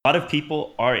lot of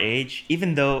people our age,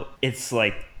 even though it's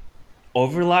like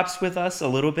overlaps with us a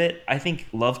little bit, I think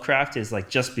Lovecraft is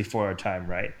like just before our time,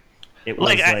 right? It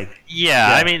Like, was like, yeah,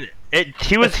 I yeah. mean,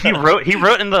 he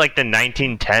wrote in the like the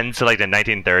 1910s to like the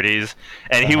 1930s,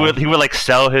 and he would Uh-huh. he would like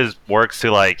sell his works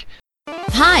to like.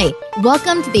 Hi,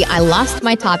 welcome to the I Lost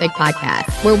My Topic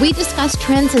podcast, where we discuss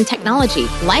trends in technology,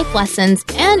 life lessons,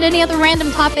 and any other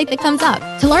random topic that comes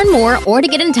up. To learn more or to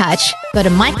get in touch, go to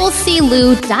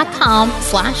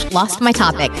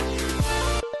michaelclu.com/lostmytopic.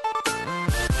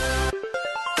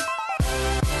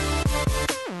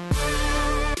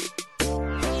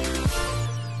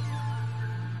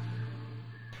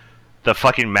 The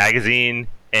fucking magazine,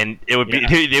 and it would be Yeah.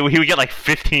 he would get like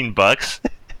 $15.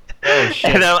 Oh And,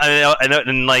 shit.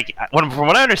 like from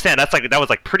what I understand, that was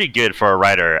like pretty good for a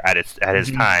writer at his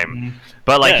Mhm, time. mhm.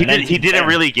 But like Yeah, he didn't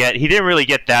 1910. really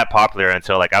get that popular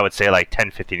until like I would say like 10,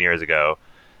 15 years ago.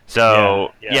 Yeah,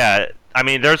 So yeah. yeah, I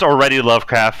mean there's already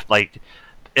Lovecraft, like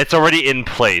it's already in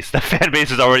place. The fan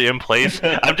base is already in place.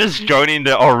 I'm just joining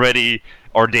the already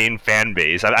ordained fan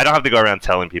base. I don't have to go around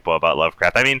telling people about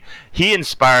Lovecraft. I mean, he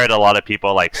inspired a lot of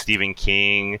people like Stephen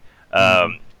King.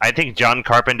 Mhm, I think John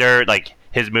Carpenter, like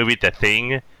his movie The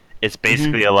Thing, is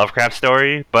basically mhm. a Lovecraft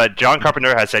story. But John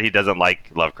Carpenter has said he doesn't like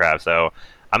Lovecraft, so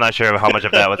I'm not sure how much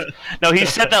of that was. No, he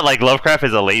said that like Lovecraft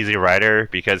is a lazy writer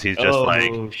because he's just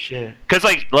like Oh shit. because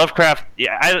like Lovecraft,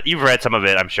 yeah, you've read some of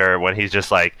it, I'm sure. When he's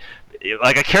just like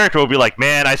a character will be like,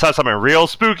 "Man, I saw something real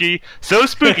spooky, so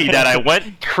spooky that I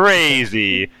went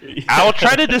crazy." I'll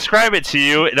try to describe it to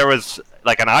you. There was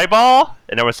like an eyeball,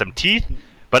 and there was some teeth,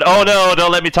 but oh Yeah. no,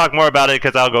 don't let me talk more about it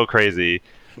because I'll go crazy.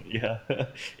 Yeah.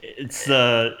 It's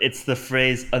the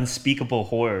phrase unspeakable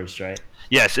horrors, right?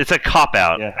 Yes, it's a cop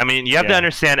out. Yeah. I mean, you have to Yeah.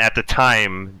 understand at the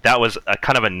time that was a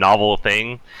kind of a novel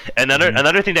thing. Mhm.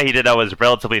 Another thing that he did that was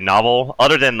relatively novel,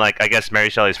 other than like I guess Mary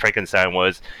Shelley's Frankenstein,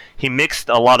 was he mixed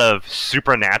a lot of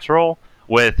supernatural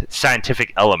with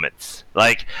scientific elements.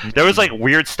 Like there was like Mhm.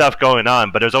 weird stuff going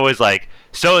on, but there's always like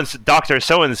Doctor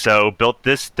so and so built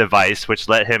this device which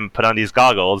let him put on these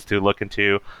goggles to look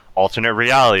into alternate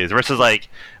realities versus like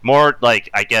more like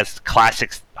I guess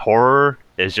classic horror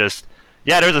is just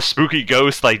yeah, there's a spooky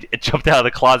ghost. Like it jumped out of the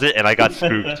closet, and I got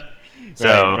spooked. Right,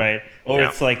 So, right. Or yeah,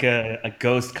 it's like a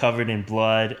ghost covered in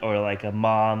blood, or like a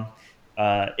mom.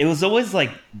 It was always like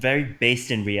very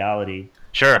based in reality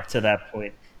sure. up to that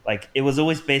point. Like it was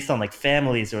always based on like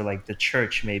families or like the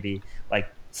church, maybe like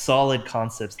solid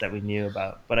concepts that we knew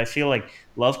about. But I feel like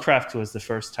Lovecraft was the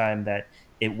first time that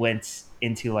it went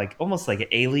into like almost like an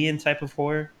alien type of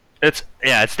horror. It's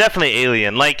definitely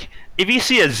alien. Like if you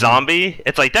see a Mhm. zombie,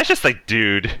 it's like that's just a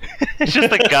dude. It's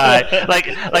just a guy. Like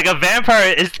a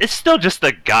vampire is it's still just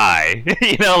a guy.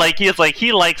 You know, like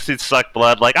he likes to suck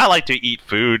blood. Like I like to eat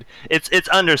food. It's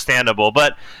understandable.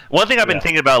 But one thing I've been Yeah.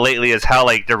 thinking about lately is how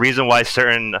like the reason why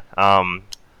certain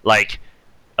like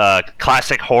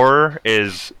classic horror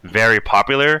is very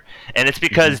popular, and it's Hmm.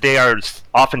 because they are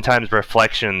oftentimes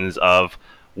reflections of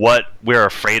what we're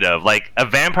afraid of. Like a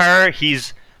vampire,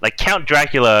 he's like Count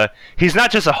Dracula. He's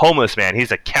not just a homeless man;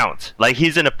 he's a count. Like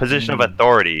he's in a position of Mm.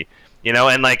 authority, you know.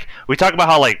 And like we talk about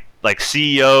how like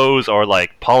CEOs or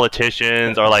like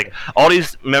politicians or like all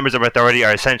these members of authority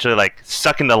are essentially like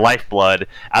sucking the lifeblood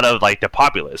out of like the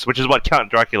populace, which is what Count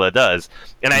Dracula does.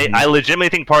 And I Hmm. legitimately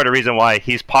think part of the reason why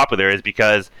he's popular is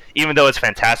because even though it's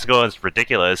fantastical and it's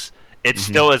ridiculous, it Hmm.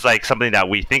 still is like something that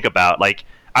we think about, like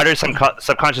either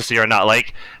subconsciously or not.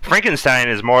 Like Frankenstein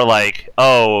is more like,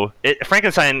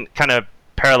 Frankenstein kind of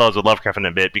parallels with Lovecraft in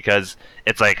a bit because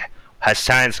it's like, has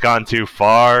science gone too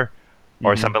far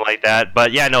or Hmm. something like that.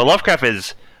 But yeah, no, Lovecraft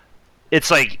is. It's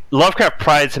like Lovecraft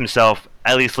prides himself,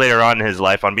 at least later on in his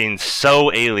life, on being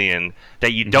so alien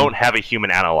that you don't Hmm. have a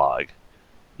human analog.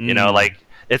 You know, Mm. like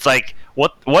it's like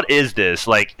what is this?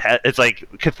 Like it's like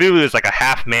Cthulhu is like a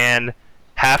half man,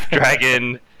 half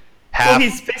dragon, Well, half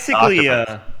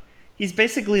octopus. he's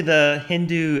basically the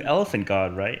Hindu elephant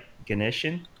god, right?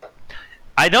 Ganeshan.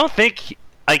 I don't think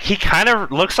like he kind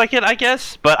of looks like it, I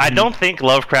guess, but I Mm. don't think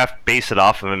Lovecraft based it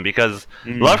off of him because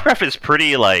Mm. Lovecraft is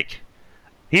pretty like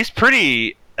he's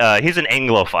an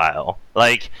Anglophile.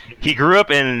 Like he grew up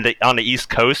on the East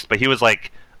Coast, but he was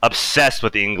like obsessed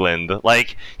with England.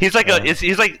 Like he's like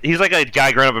a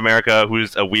guy growing up in America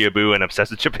who's a weeaboo and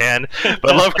obsessed with Japan.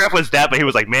 But Lovecraft was that, but he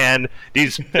was like, man,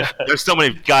 there's so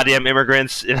many goddamn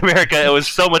immigrants in America. It was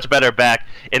so much better back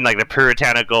in like the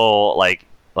puritanical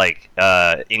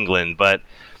England, but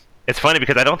it's funny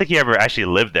because I don't think he ever actually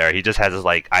lived there. He just has this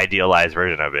like idealized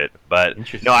version of it. But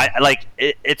no,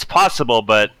 Interesting. it's possible,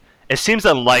 but it seems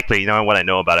unlikely. You know what I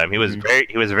know about him? Mhm.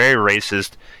 He was very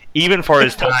racist, even for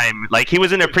his time, like he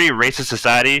was in a pretty racist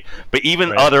society, but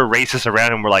even other racists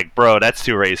around him were like, "Bro, that's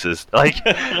too racist." Like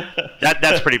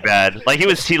that's pretty bad. Like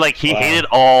he hated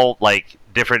all like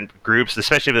different groups,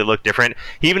 especially if they looked different.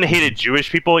 He even hated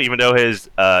Jewish people, even though his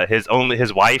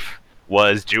wife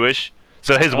was Jewish.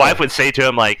 So his wife would say to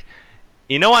him like,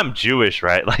 "You know I'm Jewish,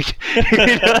 right?" Like,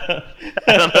 I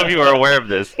don't know if you were aware of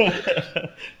this,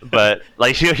 but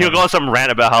like he'll go on some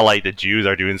rant about how like the Jews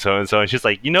are doing so and so, and she's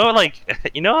like,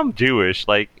 I'm Jewish,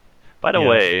 like, by the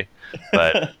way.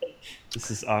 But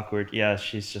this is awkward. Yeah,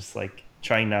 she's just like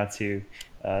trying not to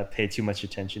pay too much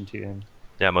attention to him.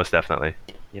 Yeah, most definitely.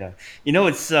 Yeah,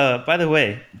 it's by the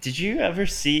way, did you ever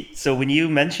see? So when you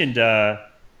mentioned the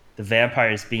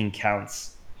vampires being counts.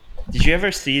 Did you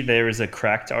ever see there was a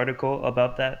Cracked article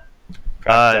about that?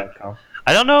 Cracked.com.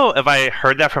 I don't know if I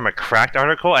heard that from a Cracked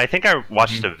article. I think I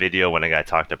watched a video when a guy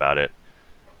talked about it.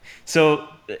 So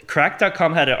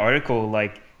Cracked.com had an article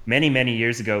like many, many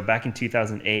years ago, back in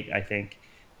 2008, I think,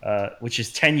 which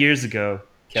is 10 years ago.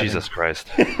 Kevin. Jesus Christ.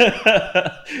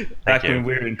 Back when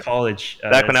we were in college.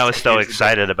 Back when I was so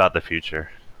excited about the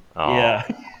future.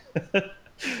 Aww.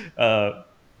 Yeah.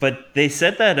 But they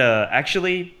said that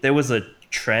actually there was a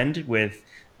trend with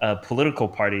political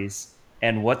parties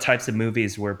and what types of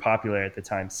movies were popular at the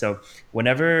time. So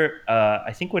whenever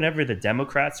whenever the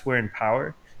Democrats were in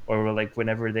power, or like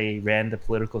whenever they ran the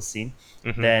political scene,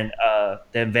 then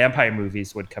vampire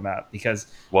movies would come out because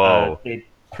they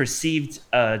perceived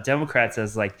Democrats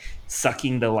as like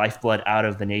sucking the lifeblood out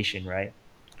of the nation, right?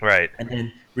 Right. And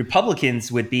then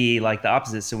Republicans would be like the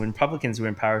opposite. So when Republicans were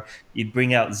in power, you'd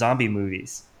bring out zombie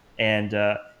movies, and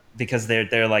because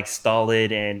they're like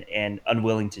stolid and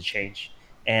unwilling to change.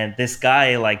 And this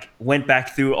guy like went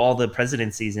back through all the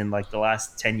presidencies in like the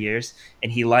last 10 years,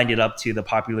 and he lined it up to the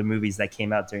popular movies that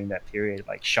came out during that period,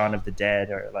 like Shaun of the Dead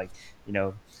or like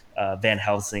Van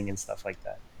Helsing and stuff like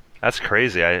that. That's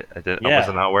crazy. I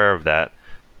wasn't aware of that.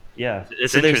 Yeah,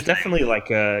 so there's definitely like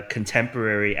a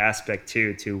contemporary aspect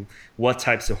too to what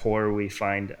types of horror we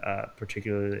find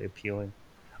particularly appealing.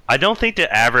 I don't think the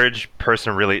average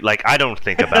person really like. I don't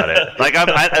think about it. Like,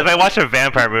 if I watch a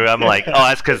vampire movie, I'm like, oh,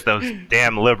 that's because those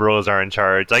damn liberals are in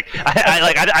charge. Like,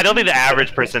 I don't think the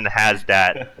average person has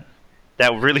that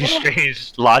really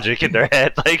strange logic in their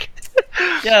head. Like,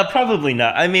 yeah, probably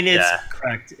not. I mean, it's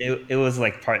correct. It was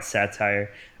like part satire.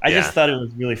 I just thought it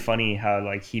was really funny how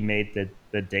like he made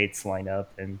the dates line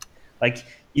up, and like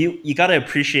you got to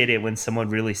appreciate it when someone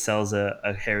really sells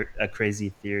a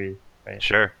crazy theory, right?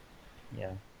 Sure. Yeah.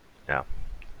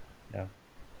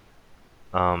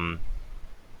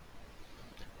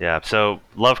 Yeah. So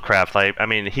Lovecraft, like, I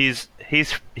mean, he's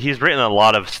written a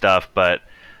lot of stuff, but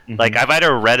like I've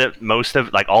either read it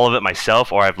all of it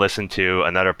myself, or I've listened to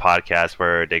another podcast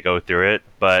where they go through it.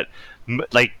 But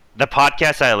like the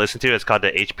podcast that I listen to is called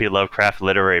the H.P. Lovecraft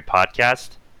Literary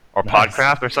Podcast, or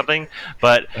Podcraft or something.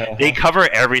 But they cover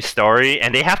every story,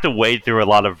 and they have to wade through a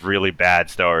lot of really bad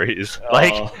stories.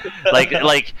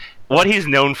 Like what he's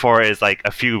known for is like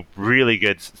a few really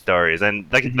good stories, and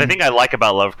like the thing I like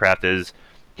about Lovecraft is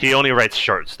he only writes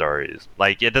short stories.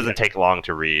 Like, it doesn't take long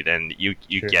to read, and you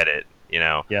get it,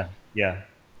 Yeah.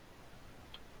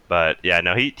 But yeah,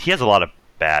 no, he has a lot of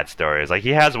bad stories. Like,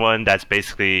 he has one that's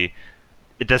basically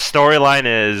the storyline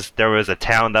is there was a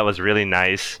town that was really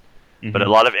nice, but a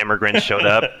lot of immigrants showed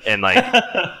up, and like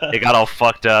it got all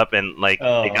fucked up, and like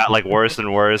it got like worse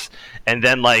and worse, and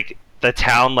then like the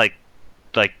town like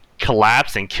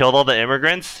collapsed and killed all the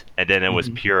immigrants, and then it was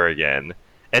pure again.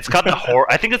 It's called the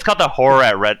horror. I think it's called the horror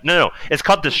at Red. No, it's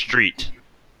called the Street.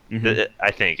 I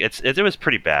think it was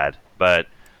pretty bad, but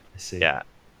I see. Yeah.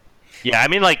 I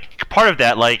mean, like, part of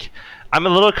that, like, I'm a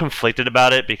little conflicted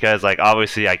about it because, like,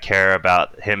 obviously I care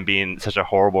about him being such a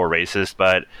horrible racist,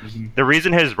 but the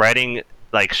reason his writing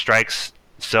like strikes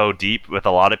so deep with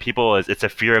a lot of people is it's a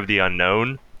fear of the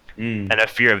unknown and a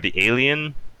fear of the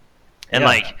alien. And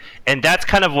and that's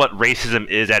kind of what racism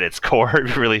is at its core,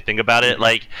 if you really think about it.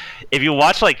 Like, if you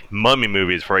watch like mummy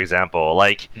movies, for example,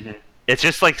 like it's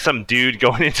just like some dude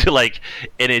going into like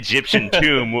an Egyptian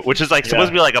tomb, which is like supposed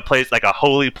to be like a place, like a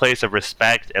holy place of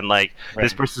respect, and like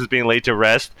this person's being laid to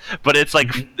rest. But it's like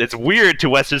it's weird to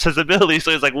Western sensibilities,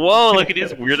 so it's like, whoa, look at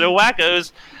these weirdo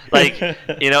wackos, like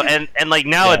and like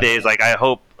nowadays, like I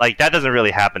hope like that doesn't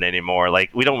really happen anymore.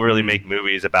 Like, we don't really make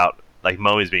movies about like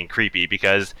mummies being creepy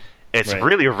because it's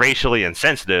really racially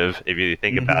insensitive if you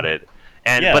think about it.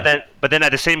 And but then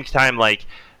at the same time, like,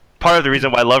 part of the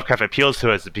reason why Lovecraft appeals to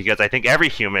us is because I think every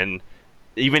human,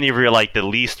 even if you're like the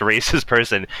least racist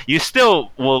person, you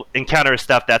still will encounter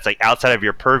stuff that's like outside of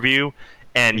your purview,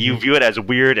 and you view it as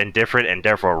weird and different and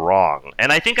therefore wrong.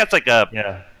 And I think that's like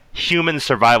human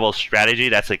survival strategy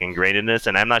that's like ingrained in this,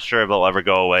 and I'm not sure if it'll ever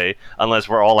go away unless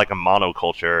we're all like a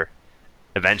monoculture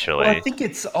eventually. Well, I think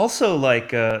it's also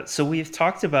like so we've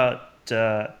talked about.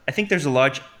 I think there's a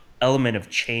large element of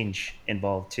change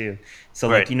involved too. So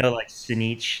Right. like like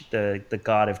Sinich, the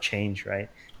god of change, right?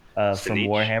 From Sinich?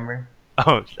 Warhammer.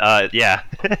 Oh, yeah.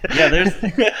 Yeah, there's.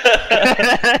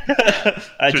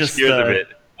 Switch gears a bit.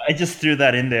 I just threw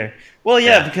that in there. Well,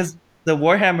 yeah, Yeah. because the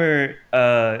Warhammer,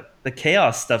 the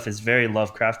chaos stuff is very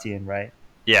Lovecraftian, right?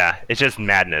 Yeah, it's just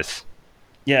madness.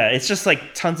 Yeah, it's just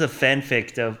like tons of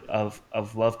fanfic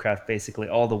of Lovecraft, basically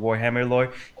all the Warhammer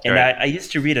lore. And Right. I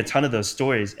used to read a ton of those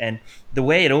stories, and the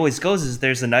way it always goes is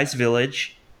there's a nice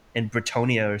village in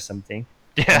Bretonia or something,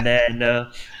 Yeah.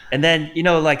 and then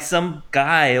like some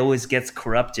guy always gets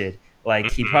corrupted.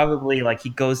 Like he probably like he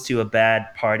goes to a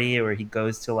bad party, or he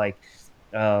goes to like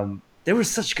there were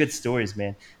such good stories,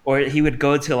 man. Or he would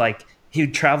go to like he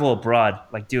would travel abroad,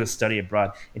 like do a study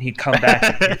abroad, and he'd come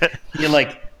back and he'd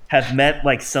like have met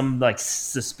like some like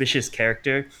suspicious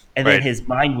character, and then Right. his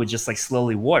mind would just like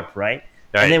slowly warp, right?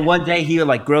 Right. And then one day he would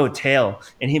like grow a tail,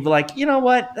 and he'd be like, you know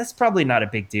what? That's probably not a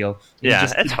big deal. And Yeah, he'd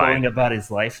just that's keep fine. going about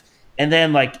his life, and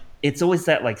then like it's always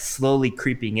that like slowly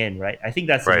creeping in, right? I think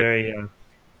that's a Right. very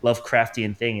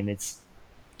Lovecraftian thing, and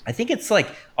I think it's like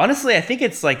honestly, I think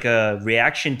it's like a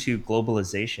reaction to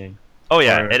globalization. Oh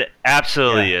yeah, Or it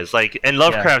absolutely yeah, is. Like in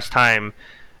Lovecraft's time,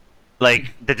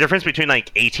 like the difference between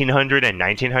like 1800 and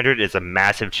 1900 is a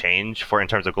massive change for in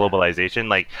terms of globalization.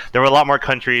 Like there were a lot more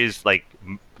countries, like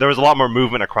there was a lot more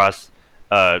movement across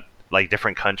like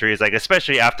different countries. Like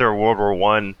especially after World War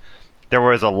One, there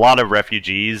was a lot of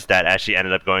refugees that actually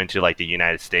ended up going to like the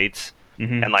United States.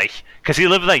 Mhm. And like, because he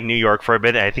lived in, like New York for a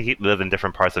bit, and I think he lived in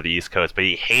different parts of the East Coast, but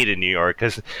he hated New York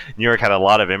because New York had a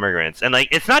lot of immigrants. And like,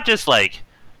 it's not just like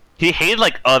he hated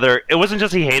like other. It wasn't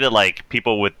just he hated like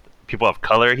people of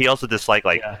color. He also disliked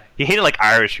like Yeah. he hated like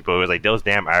Irish people. He was like those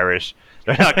damn Irish.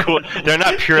 They're not cool. They're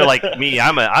not pure like me.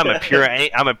 I'm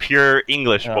a pure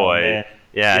English Oh, boy. man.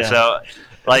 Yeah. Yeah. So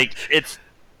like it's.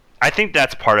 I think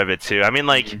that's part of it too. I mean,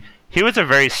 like Mhm. he was a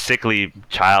very sickly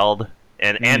child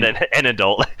and an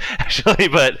adult actually,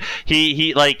 but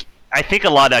he like I think a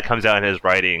lot of that comes out in his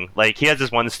writing. Like he has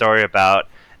this one story about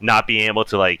not being able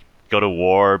to like go to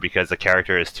war because the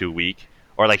character is too weak,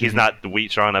 or like he's Mhm. not weak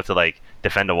strong enough to like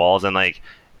defend the walls. And like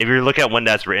if you look at when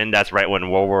that's written, that's right when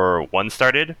World War One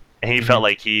started, and he felt Mhm.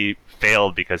 like he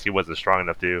failed because he wasn't strong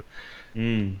enough to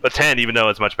Mm. attend, even though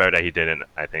it's much better that he didn't.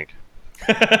 I think.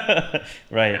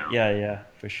 Right. Yeah,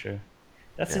 for sure.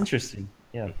 That's Yeah. interesting.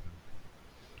 Yeah.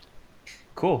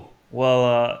 Cool.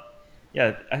 Well,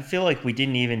 yeah, I feel like we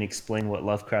didn't even explain what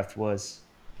Lovecraft was.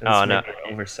 That's Oh no, maybe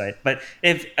an oversight. But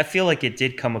if I feel like it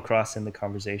did come across in the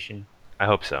conversation. I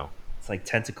hope so. It's like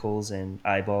tentacles and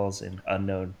eyeballs and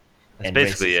unknown That's and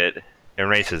basically racism. it. And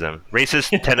racism,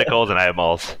 racist tentacles and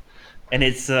eyeballs. And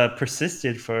it's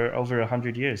persisted for over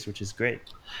 100 years, which is great.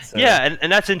 So, Yeah,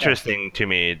 and that's interesting to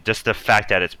me. Just the fact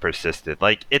that it's persisted.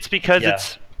 Like it's because Yeah.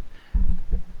 it's.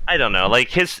 I don't know. Like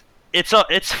his.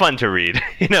 It's fun to read.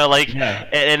 You know. Like Yeah.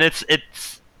 and it's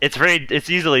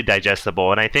easily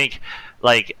digestible. And I think.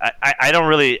 Like I don't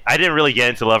really I didn't really get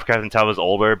into Lovecraft until I was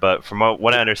older, but from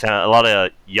what I understand, a lot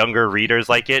of younger readers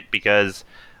like it because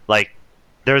like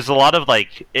there's a lot of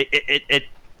like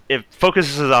it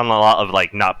focuses on a lot of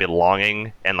like not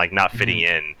belonging and like not fitting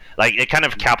in. Like it kind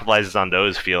of capitalizes on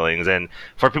those feelings. And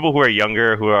for people who are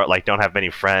younger, who are like don't have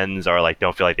many friends or like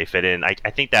don't feel like they fit in, I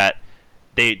think that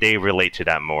they relate to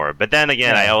that more. But then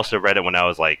again, I Yeah. also read it when I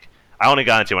was like I only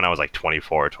got into it when I was like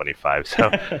 24 or 25,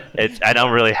 so I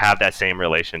don't really have that same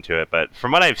relation to it. But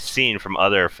from what I've seen from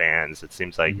other fans, it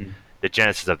seems like Mhm. the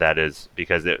genesis of that is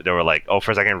because they were like, oh,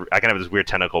 first I can have this weird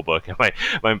tentacle book, and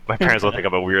my parents will think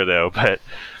I'm a weirdo. But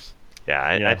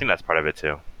yeah, Yeah. I think that's part of it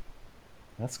too.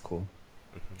 That's cool.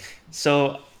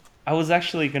 So I was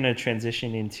actually going to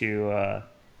transition into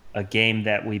a game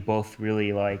that we both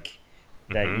really like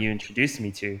that Mhm. you introduced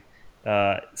me to.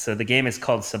 So the game is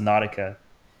called Subnautica.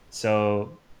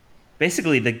 So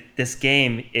basically, this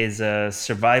game is a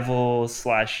survival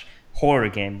slash horror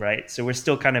game, right? So we're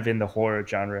still kind of in the horror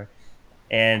genre,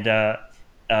 and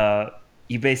uh,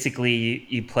 you basically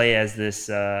you play as this.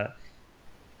 I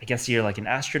guess you're like an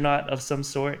astronaut of some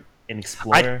sort, an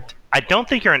explorer. I don't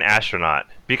think you're an astronaut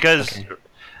because Okay.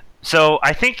 so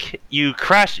I think you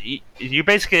crash. You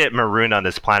basically get marooned on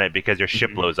this planet because your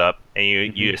ship Mhm. blows up,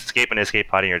 and you escape an escape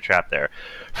pod and you're trapped there.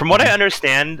 From what I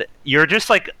understand, you're just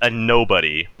like a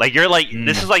nobody. Like you're like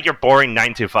this is like your boring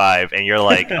 9 to 5, and you're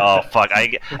like, oh fuck,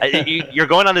 you're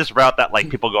going on this route that like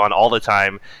people go on all the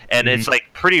time, and it's like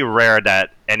pretty rare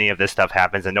that any of this stuff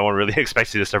happens, and no one really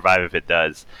expects you to survive if it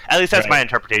does. At least that's my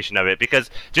interpretation of it, because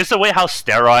just the way how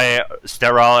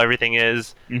sterile everything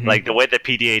is, like the way the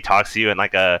PDA talks to you in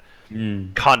like a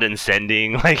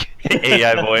condescending like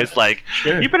AI voice, like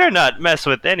you better not mess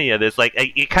with any of this. Like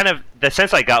it kind of, the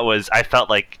sense I got was I felt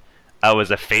like I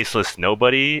was a faceless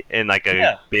nobody in like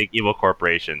a big evil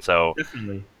corporation. So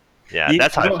definitely,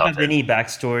 that's how I felt. You don't have any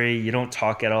backstory. You don't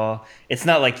talk at all. It's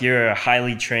not like you're a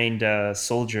highly trained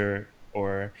soldier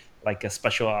or like a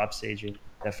special ops agent.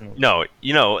 Definitely.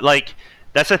 No, like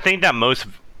that's the thing that most.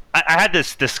 I had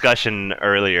this discussion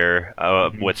earlier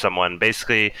with someone.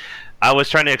 Basically, I was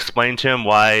trying to explain to him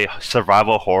why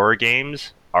survival horror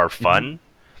games are fun.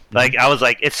 Like I was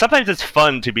like, sometimes it's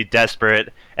fun to be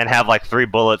desperate and have like 3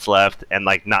 bullets left and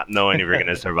like not knowing if you're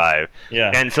gonna survive.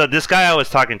 And so this guy I was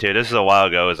talking to, this is a while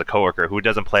ago, is a coworker who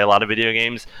doesn't play a lot of video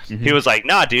games. He was like,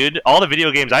 nah, dude, all the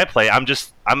video games I play, I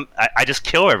just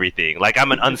kill everything. Like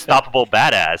I'm an unstoppable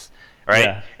badass,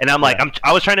 right? And I'm like,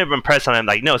 I was trying to impress on him,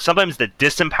 like, no, sometimes the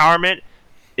disempowerment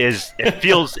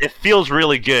it feels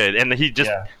really good, and he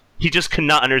just could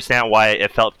not understand why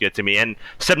it felt good to me. And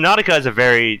Subnautica is a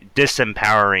very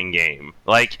disempowering game.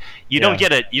 Like you don't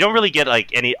really get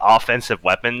like any offensive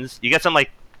weapons. You get some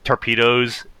like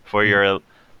torpedoes for your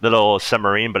little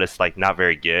submarine, but it's like not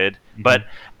very good. But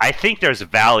I think there's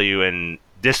value in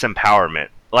disempowerment.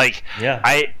 Like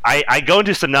I go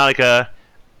into Subnautica,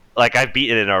 like I've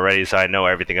beaten it already, so I know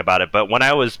everything about it. But when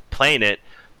I was playing it,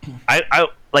 I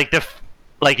like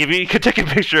like if you could take a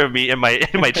picture of me in my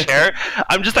chair,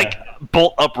 I'm just like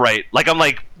bolt upright. Like I'm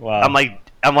like I'm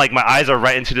like my eyes are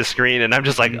right into the screen, and I'm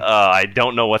just like I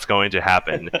don't know what's going to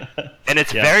happen. And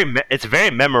it's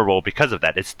very memorable because of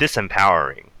that. It's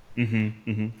disempowering.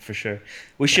 For sure.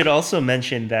 We should also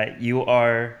mention that you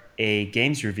are a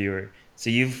games reviewer, so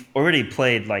you've already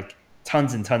played like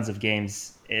tons and tons of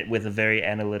games with a very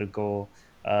analytical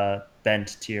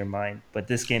bent to your mind. But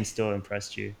this game still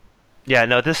impressed you. Yeah.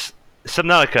 No. This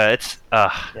Subnautica,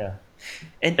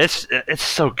 it's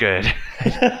so good.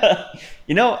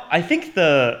 I think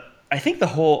the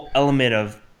whole element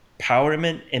of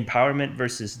empowerment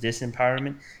versus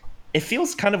disempowerment, it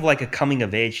feels kind of like a coming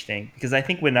of age thing, because I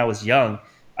think when I was young,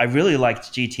 I really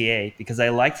liked GTA because I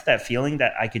liked that feeling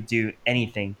that I could do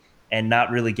anything and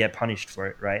not really get punished for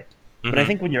it, right? But I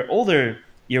think when you're older,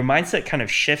 your mindset kind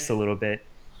of shifts a little bit,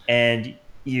 and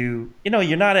you're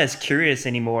not as curious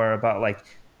anymore about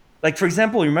like, for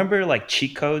example, remember like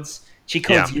cheat codes? Cheat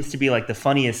codes used to be like the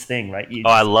funniest thing, right?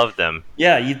 I love them.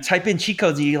 Yeah, you type in cheat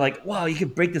codes and you're like, wow, you can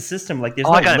break the system. Like there's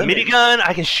I got a minigun.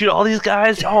 I can shoot all these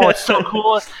guys. Oh, it's so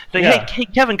cool. It's like, hey,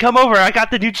 Kevin, come over. I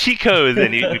got the new cheat codes.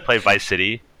 And we play Vice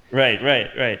City. Right.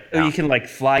 Yeah. Or you can like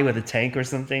fly with a tank or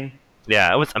something.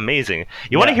 Yeah, it was amazing.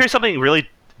 You want to hear something really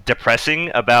depressing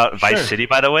about Vice City,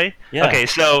 by the way? Yeah. Okay,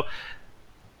 so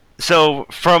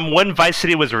from when Vice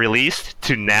City was released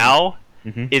to now,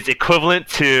 is equivalent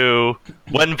to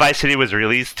when Vice City was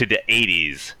released to the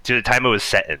 80s, to the time it was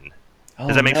set in.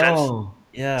 Does that make sense?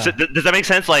 Yeah. So does that make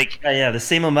sense? Like, the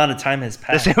same amount of time has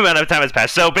passed. The same amount of time has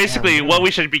passed. So basically, what we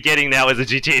should be getting now is a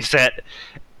GTA set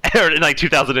in like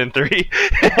 2003.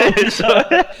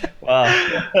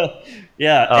 Wow.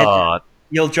 Yeah.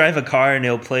 You'll drive a car and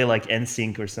it'll play like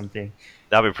NSYNC or something.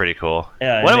 That'd be pretty cool.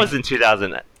 Yeah. When it was in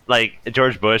 2000, like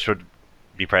George Bush would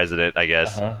be president, I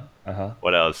guess.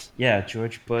 What else? Yeah,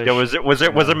 George Bush. Yeah, was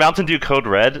there Mountain Dew Code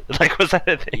Red? Like, was that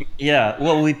a thing? Yeah.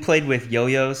 Well, we played with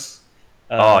yo-yos.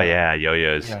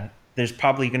 Yo-yos. Yeah. There's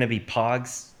probably going to be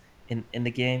Pogs in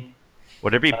the game.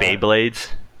 Would there be Beyblades?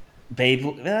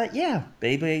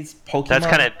 Beyblades. Pokemon.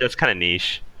 That's kind of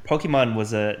niche. Pokemon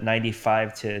was a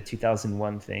 95 to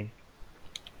 2001 thing.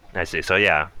 I see. So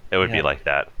yeah, it would be like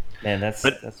that. Man, that's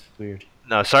weird.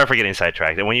 No, sorry for getting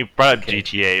sidetracked. And when you brought up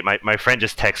GTA, my friend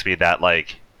just texted me that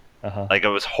like it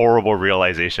was horrible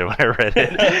realization when I read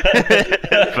it.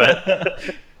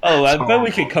 But I bet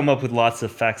we could come up with lots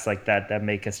of facts like that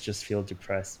make us just feel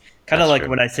depressed. Kind of like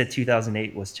when I said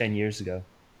 2008 was 10 years ago.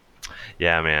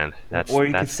 Yeah, man. Or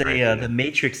you could say The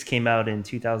Matrix came out in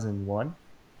 2001.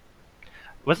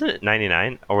 Wasn't it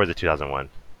 99 or was it 2001?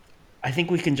 I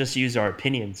think we can just use our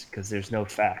opinions because there's no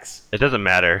facts. It doesn't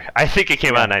matter. I think it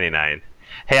came out in 99.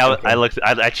 Hey,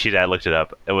 I cheated. I looked it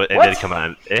up. It did come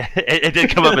out. It did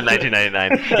come up in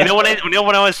 1999. You know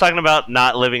when I was talking about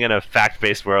not living in a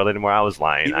fact-based world anymore, I was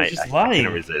lying. You were just lying. I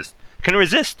couldn't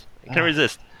resist.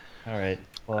 All right.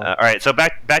 Well, all right. So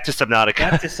back to Subnautica.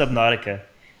 Back to Subnautica.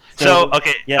 So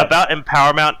okay, yeah. about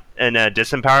empowerment and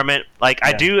disempowerment, like I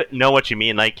Yeah. do know what you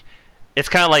mean. Like it's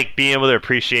kind of like being able to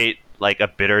appreciate like a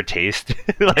bitter taste.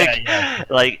 Like Yeah.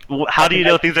 how do you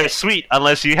know things are sweet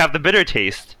unless you have the bitter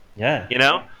taste? Yeah. You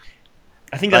know?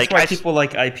 I think that's Like, why people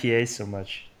like IPAs so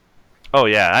much. Oh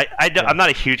yeah, Yeah. I'm not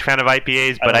a huge fan of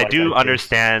IPAs, I but don't I like do IPAs.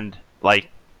 understand like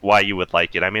why you would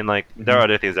like it. I mean, like there are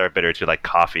other things that are bitter too, like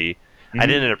coffee. I Mhm.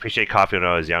 didn't appreciate coffee when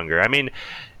I was younger. I mean,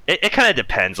 it kind of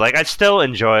depends. Like I still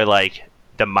enjoy like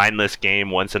the mindless game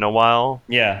once in a while,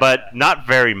 Yeah. but not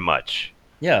very much.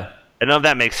 Yeah. I don't know if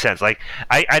that makes sense. Like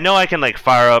I know I can like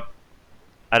fire up.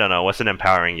 I don't know what's an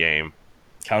empowering game.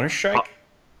 Counter Strike.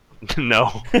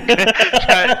 No,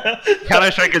 Counter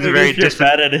Strike is very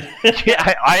bad at it.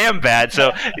 Yeah, I am bad.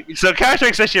 So Counter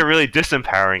Strike is actually a really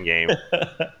disempowering game.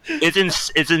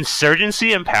 It's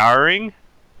insurgency empowering.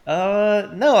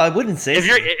 No, I wouldn't say.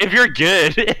 If you're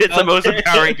good, it's the most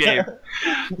empowering game.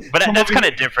 But that's kind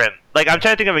of different. Like I'm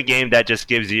trying to think of a game that just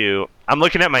gives you. I'm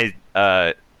looking at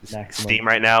my Steam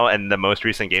right now and the most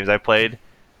recent games I've played,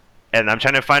 and I'm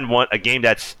trying to find a game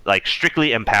that's like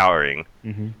strictly empowering.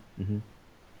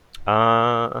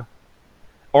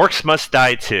 Orcs Must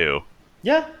Die 2.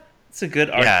 Yeah, it's a good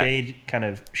arcade kind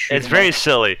of. It's very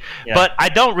silly, Yeah. but I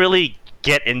don't really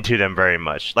get into them very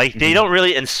much. Like they don't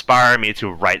really inspire me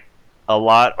to write a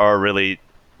lot or really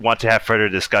want to have further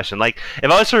discussion. Like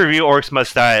if I was to review Orcs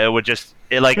Must Die, it would just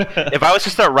if I was to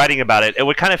start writing about it, it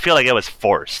would kind of feel like it was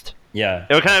forced. Yeah.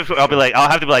 It would kind of I'll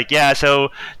have to be like, yeah, so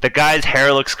the guy's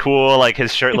hair looks cool, like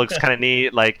his shirt looks kind of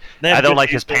neat, like I don't like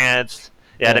his pants.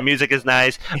 Yeah, the music is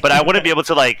nice, but I wouldn't be able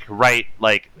to like write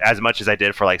like as much as I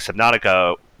did for like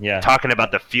Subnautica, talking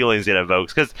about the feelings it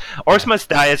evokes. Because Orcs Must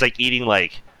Die is like eating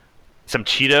like some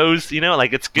Cheetos, you know,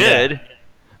 like it's good,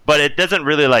 but it doesn't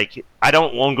really like. I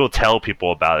won't go tell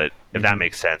people about it if that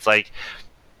makes sense. Like,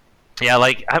 yeah,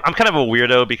 like I'm kind of a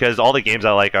weirdo because all the games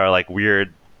I like are like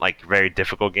weird, like very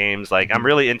difficult games. Like I'm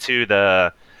really into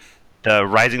the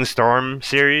Rising Storm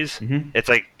series. It's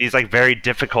like these like very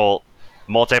difficult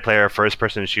multiplayer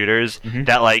first-person shooters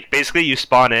that like basically you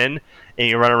spawn in and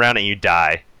you run around and you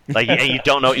die, like and you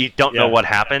don't know what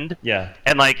happened. Yeah.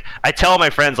 And like I tell my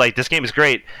friends like this game is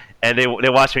great, and they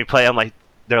watch me play.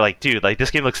 They're like, dude, like this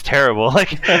game looks terrible.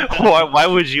 Like why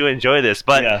would you enjoy this?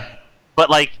 But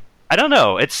like I don't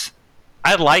know.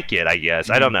 I like it. I guess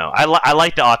I don't know. I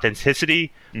like the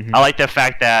authenticity. I like the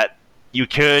fact that you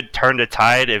could turn the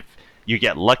tide if you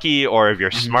get lucky or if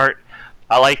you're smart.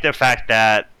 I like the fact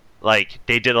that like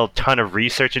they did a ton of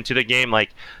research into the game. Like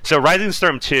so Rising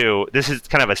Storm 2, this is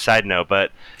kind of a side note,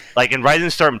 but like in Rising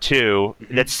Storm 2,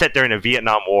 that's set during the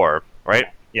Vietnam War, right?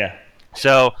 Yeah.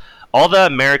 So all the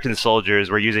American soldiers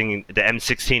were using the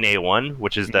M16A1,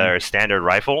 which is their standard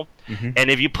rifle. And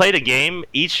if you play the game,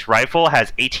 each rifle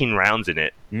has 18 rounds in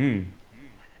it.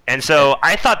 And so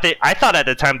I thought at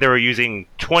the time they were using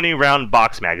 20 round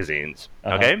box magazines.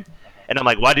 Okay. And I'm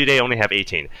like, why do they only have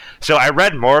 18? So I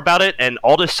read more about it, and a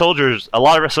lot of soldiers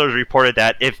reported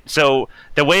that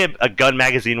the way a gun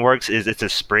magazine works is it's a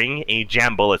spring, and you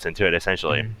jam bullets into it,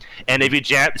 essentially. And if you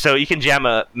you can jam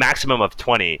a maximum of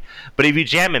 20, but if you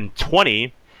jam in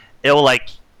 20, it'll like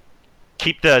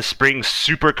keep the spring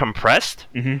super compressed.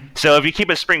 So if you keep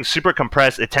a spring super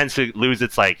compressed, it tends to lose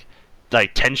its like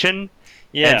tension.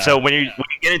 Yeah. And so when you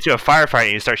get into a firefight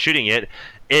and you start shooting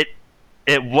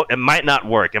it might not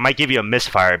work. It might give you a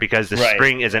misfire because the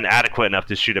spring isn't adequate enough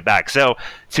to shoot it back. So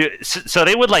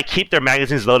they would like keep their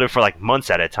magazines loaded for like months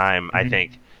at a time, I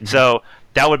think. So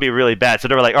that would be really bad. So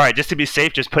they were like, all right, just to be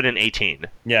safe, just put in 18.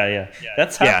 Yeah.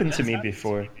 That's happened to me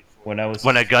before when I was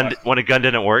when a gun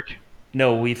didn't work.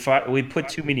 No, we put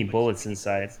too many bullets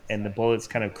inside, and the bullets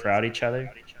kind of crowd each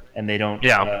other, and they don't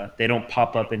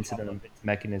pop up into the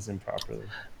mechanism properly.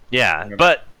 Yeah,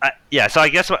 but so I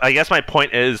guess my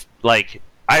point is like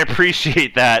I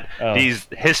appreciate that these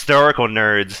historical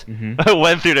nerds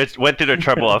went through the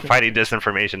trouble of fighting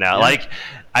disinformation now. Like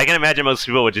I can imagine most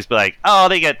people would just be like, "Oh,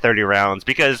 they get 30 rounds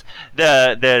because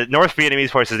the North Vietnamese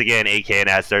forces get an AK and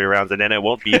has 30 rounds, and then it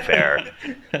won't be fair."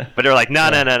 But they're like, "No.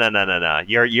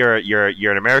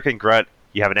 You're an American grunt.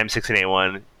 You have an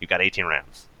M16A1. You got 18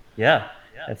 rounds." Yeah.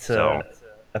 That's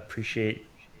appreciate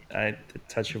the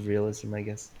touch of realism, I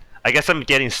guess. I guess I'm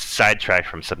getting sidetracked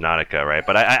from Subnautica, right?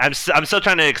 But I'm still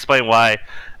trying to explain why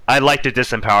I like the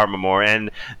disempowerment more, and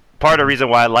part of the reason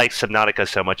why I like Subnautica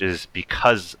so much is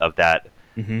because of that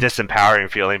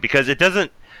disempowering feeling. Because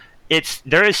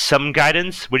there is some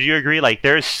guidance. Would you agree? Like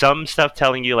there is some stuff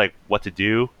telling you like what to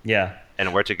do,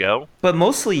 and where to go. But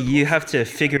mostly you have to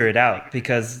figure it out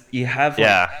because you have.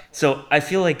 So I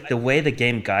feel like the way the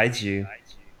game guides you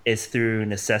is through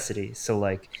necessity. So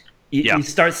like Yeah. you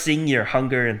start seeing your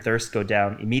hunger and thirst go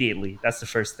down immediately. That's the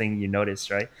first thing you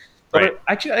notice, right? But Right.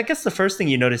 actually, I guess the first thing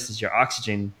you notice is your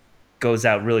oxygen goes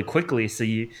out really quickly. So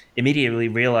you immediately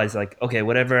realize, like, okay,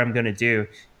 whatever I'm going to do,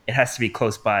 it has to be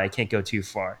close by. I can't go too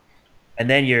far. And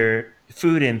then your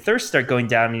food and thirst start going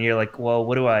down, and you're like, well,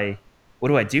 what do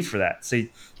I do for that? So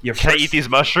your Can I first, eat these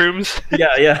mushrooms?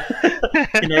 yeah.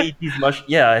 Can I eat these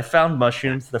Yeah, I found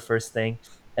mushrooms the first thing,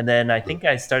 and then I think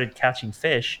I started catching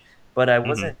fish, but I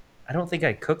wasn't. I don't think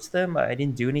I cooked them. I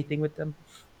didn't do anything with them.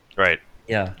 Right.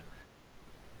 Yeah.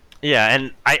 Yeah,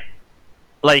 and I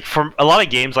like for a lot of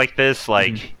games like this,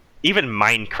 like Mhm. even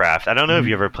Minecraft. I don't know if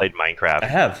you ever played Minecraft. I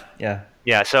have. Yeah.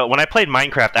 Yeah, so when I played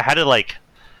Minecraft, I had to like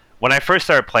when I first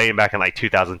started playing back in like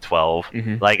 2012,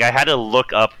 like I had to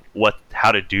look up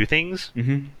how to do things.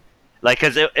 Mm-hmm. Like,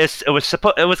 cause it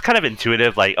was kind of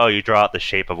intuitive, like, oh, you draw out the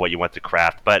shape of what you want to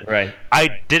craft, but Right.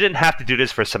 I didn't have to do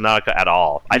this for Subnautica at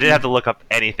all. I didn't have to look up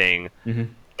anything, Mm-hmm.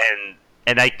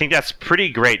 and I think that's pretty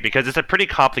great because it's a pretty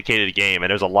complicated game, and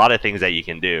there's a lot of things that you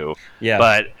can do. Yeah.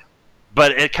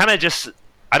 But it kind of just,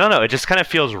 I don't know, it just kind of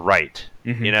feels right,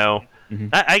 Mhm. you know. Mhm.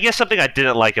 I guess something I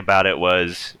didn't like about it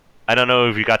was, I don't know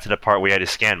if you got to the part where you had to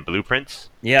scan blueprints.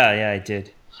 Yeah, I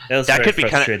did. That was That very could be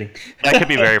kinda- frustrating. That could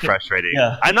be very frustrating.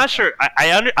 Yeah. I'm not sure.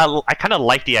 I kind of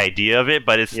like the idea of it,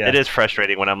 but it is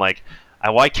frustrating when I'm like,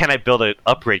 why can't I build an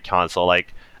upgrade console?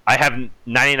 Like, I have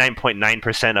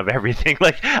 99.9% of everything.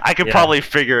 Like, I could probably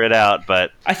figure it out,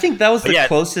 but I think that was the yeah.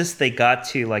 closest they got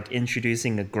to like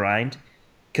introducing a grind,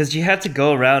 because you had to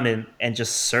go around and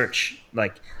just search.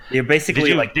 Like you're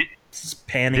basically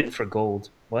panning for gold.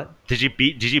 What? Did you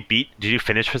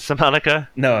finish with Subnautica?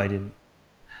 No, I didn't.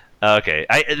 Okay,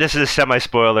 this is a semi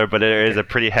spoiler, but there is a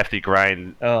pretty hefty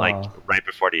grind, like Oh. right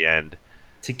before the end.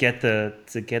 To get the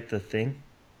thing.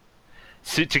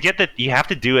 So to get you have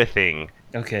to do a thing,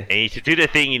 Okay. and to do the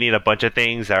thing, you need a bunch of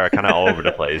things that are kind of all over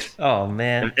the place. Oh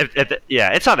man.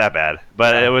 Yeah, it's not that bad,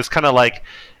 but it was kind of like,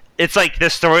 it's like the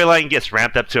storyline gets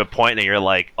ramped up to a point, and you're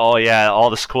like, oh yeah,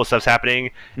 all this cool stuff's happening,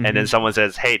 and then someone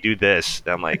says, hey, do this,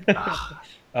 and I'm like, ugh,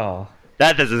 Oh.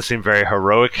 that doesn't seem very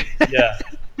heroic. Yeah.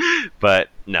 But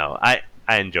no, I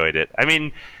enjoyed it. I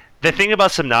mean, the thing about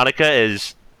Subnautica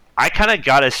is I kind of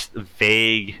got a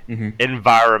vague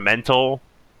environmental,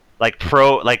 like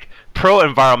pro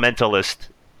environmentalist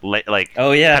like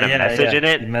Oh yeah. kind of message in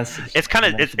it. It's kind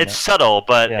of it's subtle,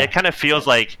 but it kind of feels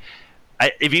like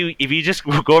if you just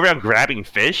go around grabbing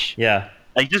fish, Yeah.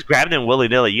 like just grab them willy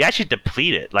nilly, you actually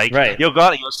deplete it. Like you'll go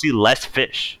out and you'll see less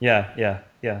fish. Yeah.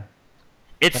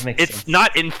 It's sense.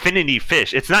 not infinity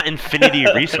fish. It's not infinity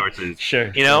resources.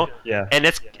 Sure. You know? Yeah. And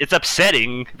it's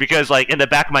upsetting because like in the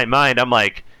back of my mind I'm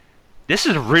like, this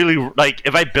is really like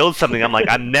if I build something I'm like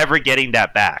I'm never getting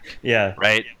that back. Yeah.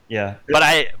 Right? Yeah.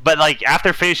 But like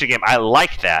after finishing the game I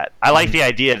like that. I like the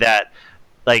idea that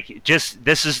like just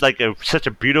this is like such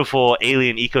a beautiful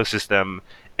alien ecosystem,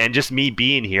 and just me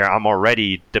being here I'm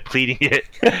already depleting it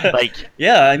like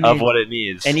Yeah, I mean, of what it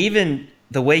needs. And even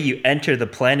the way you enter the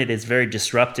planet is very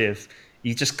disruptive.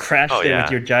 You just crash there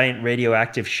with your giant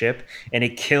radioactive ship, and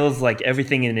it kills like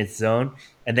everything in its zone,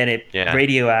 and then it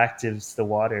radioactives the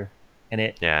water, and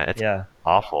it's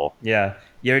awful. Yeah,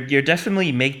 you're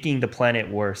definitely making the planet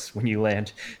worse when you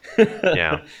land.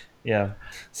 Yeah.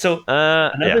 So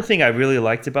another thing I really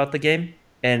liked about the game,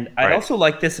 and I also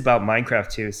like this about Minecraft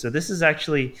too. So this is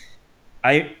actually,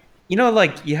 like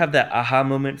you have that aha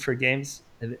moment for games.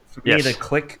 For me, the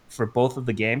click for both of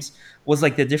the games was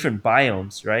like the different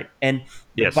biomes, right? And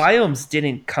the biomes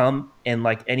didn't come in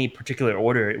like any particular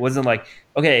order. It wasn't like,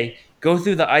 okay, go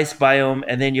through the ice biome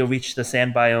and then you'll reach the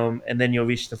sand biome and then you'll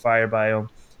reach the fire biome.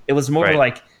 It was more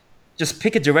like just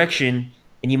pick a direction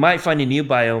and you might find a new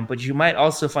biome, but you might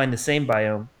also find the same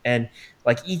biome. And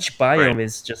like each biome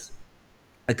is just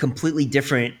a completely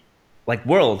different like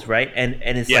world, right? And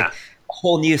it's like a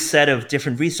whole new set of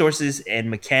different resources and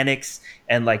mechanics,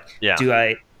 and like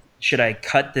should I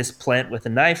cut this plant with a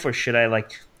knife, or should I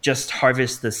like just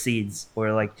harvest the seeds,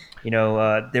 or like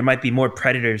there might be more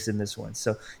predators in this one.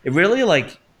 So it really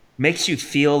like makes you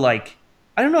feel like,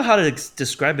 I don't know how to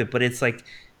describe it, but it's like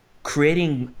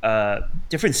creating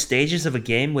different stages of a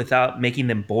game without making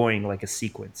them boring like a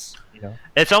sequence.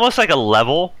 It's almost like a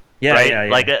level. Right? Yeah.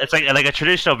 Like it's like a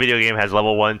traditional video game has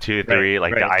level 1, 2, 3,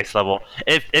 the ice level.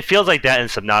 It feels like that in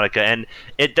Subnautica, and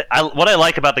what I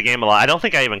like about the game a lot. I don't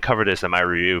think I even covered this in my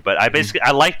review, but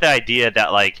I like the idea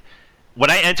that like when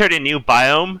I entered a new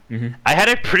biome, I had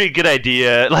a pretty good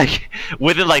idea like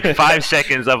within like 5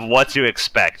 seconds of what to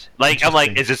expect. Like I'm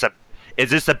like, is this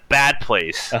a bad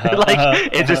place?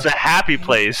 Is this a happy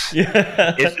place? Is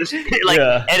this like,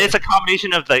 and it's a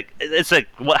combination of like, it's like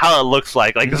how it looks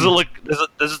like. Like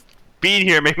does being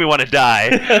here make me want to die,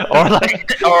 or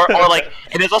like,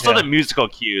 and it's also Yeah. the musical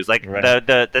cues. Like Right.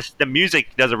 the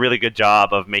music does a really good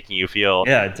job of making you feel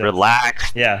Yeah, it does.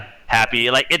 relaxed, Yeah. happy.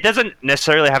 Like it doesn't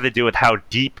necessarily have to do with how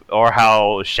deep or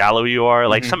how shallow you are.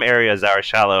 Like Mhm. some areas that are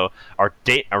shallow are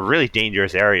really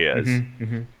dangerous areas,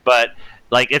 but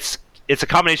like it's a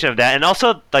combination of that and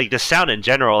also like the sound in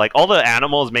general. Like all the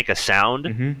animals make a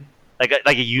sound,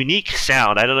 like a unique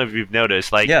sound. I don't know if you've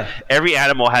noticed. Like Yeah. every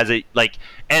animal has a like,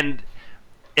 and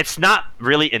it's not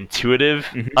really intuitive.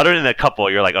 Mhm. Other than a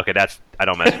couple, you're like, okay, that's I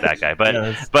don't mess with that guy. But Yeah,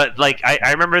 that's- but like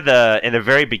I remember in the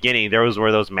very beginning there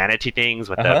were those manatee things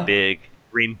with Uh-huh. the big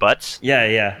green butts. Yeah,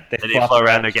 yeah. And they flop float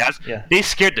around their gas. Yeah. They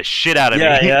scared the shit out of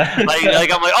Yeah, me. yeah. like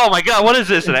I'm like, oh my god, what is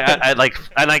this? And I like,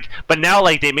 but now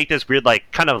like they make this weird like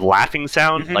kind of laughing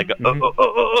sound, Mhm, like a,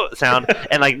 mhm. sound.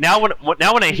 And like now when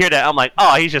I hear that, I'm like,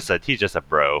 oh, he's just a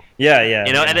bro. Yeah, yeah.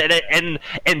 You know, yeah.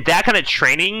 and that kind of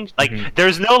training, like Mhm.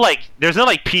 there's no like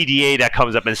PDA that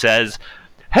comes up and says,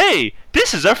 hey,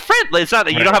 this is a friend. It's not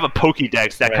that you Right. don't have a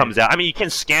Pokédex that Right. comes out. I mean, you can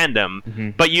scan them,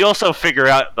 Mhm. but you also figure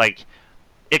out like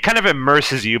it kind of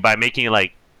immerses you by making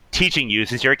like teaching you,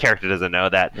 since your character doesn't know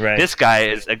that Right. this guy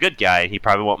is a good guy and he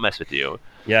probably won't mess with you.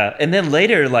 Yeah, and then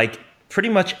later, like pretty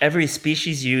much every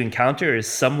species you encounter is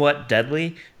somewhat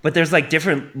deadly, but there's like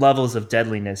different levels of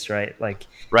deadliness, right?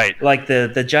 Right. Like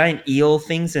the giant eel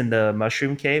things in the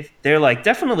mushroom cave, they're like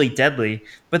definitely deadly,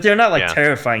 but they're not like Yeah.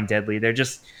 terrifying deadly. They're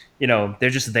just they're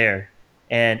just there.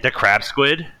 And The crab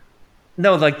squid.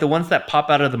 no, like the ones that pop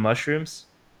out of the mushrooms,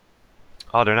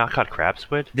 Oh, they're not called crab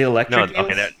squid. the electric No, okay,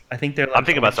 eels. they're- I think they're like I'm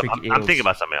thinking about electric something. I'm eels. thinking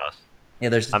about something else. Yeah,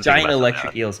 there's I'm thinking giant about something electric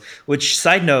else. eels. Which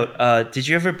side note, did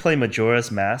you ever play Majora's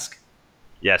Mask?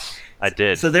 Yes, I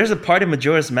did. So there's a part in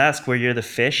Majora's Mask where you're the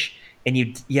fish and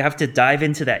you have to dive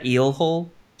into that eel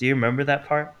hole. Do you remember that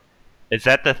part? Is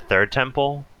that the third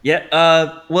temple? Yeah.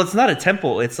 Well, it's not a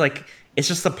temple. It's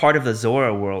just a part of the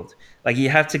Zora world. Like you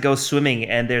have to go swimming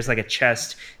and there's like a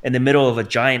chest in the middle of a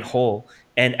giant hole.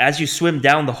 And as you swim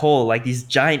down the hole, like these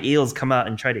giant eels come out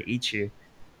and try to eat you.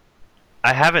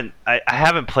 I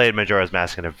haven't played Majora's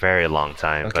Mask in a very long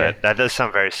time, Okay. but that does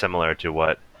sound very similar to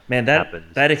what. Man, that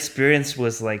Happens. that experience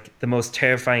was like the most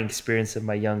terrifying experience of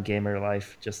my young gamer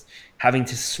life. Just having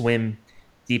to swim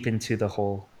deep into the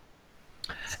hole.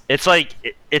 It's like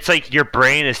your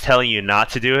brain is telling you not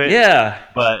to do it. Yeah.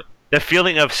 But the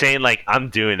feeling of saying like I'm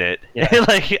doing it, Yeah.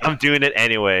 like I'm doing it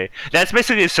anyway. That's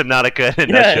basically Subnautica in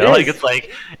a Yeah, it nutshell. Like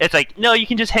is. it's like no, you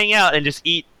can just hang out and just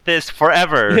eat this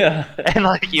forever. Yeah. And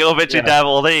like you'll eventually Yeah. die of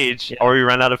old age Yeah. or you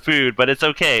run out of food, but it's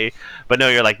okay. But no,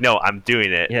 you're like no, I'm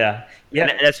doing it. Yeah. Yeah.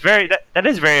 And that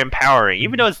is very empowering.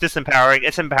 Even though it's disempowering,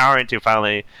 it's empowering to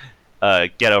finally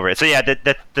get over it. So yeah,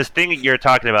 this thing you're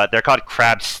talking about, they're called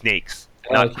crab snakes,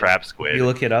 not Okay. crab squid. You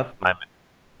look it up.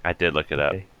 I did look it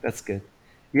up. Okay, that's good.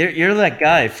 You're that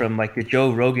guy from like the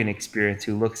Joe Rogan Experience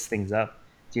who looks things up.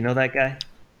 Do you know that guy?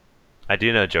 I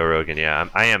do know Joe Rogan. Yeah,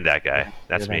 I am that guy.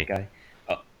 That's You're me. that guy.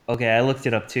 Oh, okay, I looked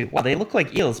it up too. Wow, they look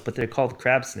like eels, but they're called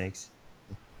crab snakes.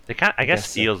 I guess guess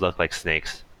so. eels look like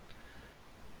snakes.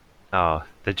 Oh,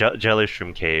 the jelly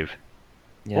shroom cave.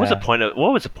 Yeah. What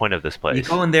was the point of this place? You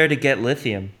go in there to get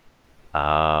lithium,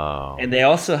 Oh, and they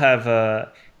also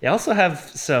have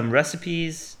some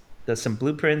recipes, some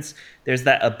blueprints. There's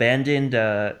that abandoned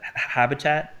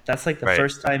habitat. That's like the Right.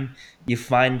 first time you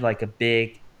find like a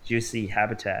big juicy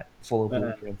habitat full of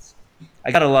blueprints.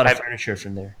 I got a lot of Have- furniture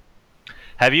from there.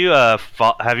 have you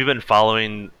been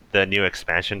following the new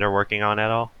expansion they're working on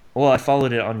at all? Well, I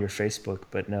followed it on your Facebook,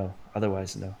 but no,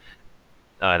 otherwise no.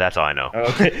 That's all I know. Oh,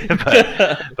 okay.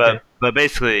 But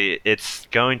basically, it's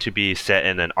going to be set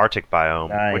in an Arctic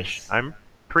biome, which Nice. I'm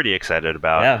pretty excited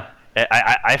about. Yeah.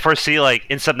 I foresee like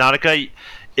in Subnautica,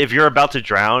 if you're about to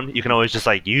drown, you can always just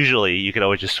usually you can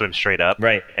always just swim straight up,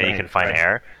 Right, and you right, can find right.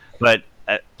 air. But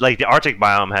like the Arctic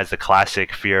biome has the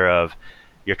classic fear of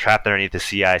you're trapped underneath the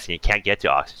sea ice and you can't get to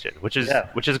oxygen, which is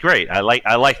Yeah. great. I like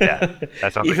that.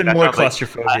 That sounds Even that more sounds like-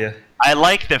 claustrophobia. I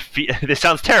like the this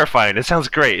sounds terrifying. It sounds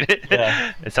great.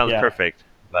 Yeah. It sounds Yeah. perfect,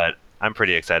 but I'm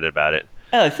pretty excited about it.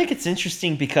 Yeah, I think it's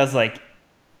interesting because like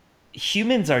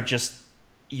humans are just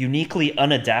uniquely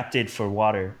unadapted for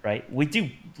water, right? We do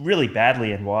really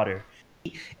badly in water.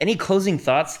 Any closing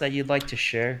thoughts that you'd like to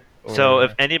share? Or- So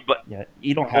if anybody, yeah,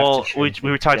 you don't have well, to share.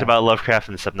 we talked Yeah. about Lovecraft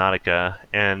and Subnautica,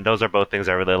 and those are both things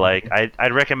I really like.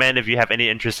 I'd recommend if you have any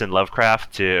interest in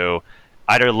Lovecraft to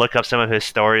either look up some of his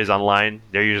stories online.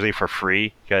 They're usually for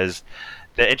free because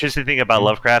the interesting thing about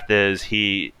Lovecraft is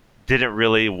he didn't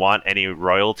really want any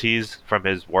royalties from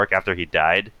his work after he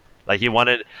died. Like he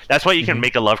wanted. That's why you can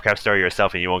make a Lovecraft story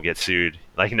yourself and you won't get sued.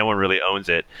 Like no one really owns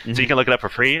it, so you can look it up for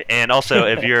free. And also,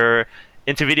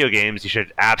 into video games, you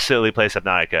should absolutely play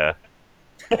Subnautica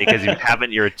because if you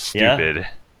haven't, you're stupid.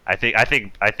 I think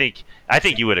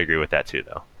you would agree with that too,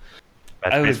 though.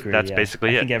 I would agree. That's Yeah. basically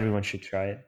I it. think everyone should try it.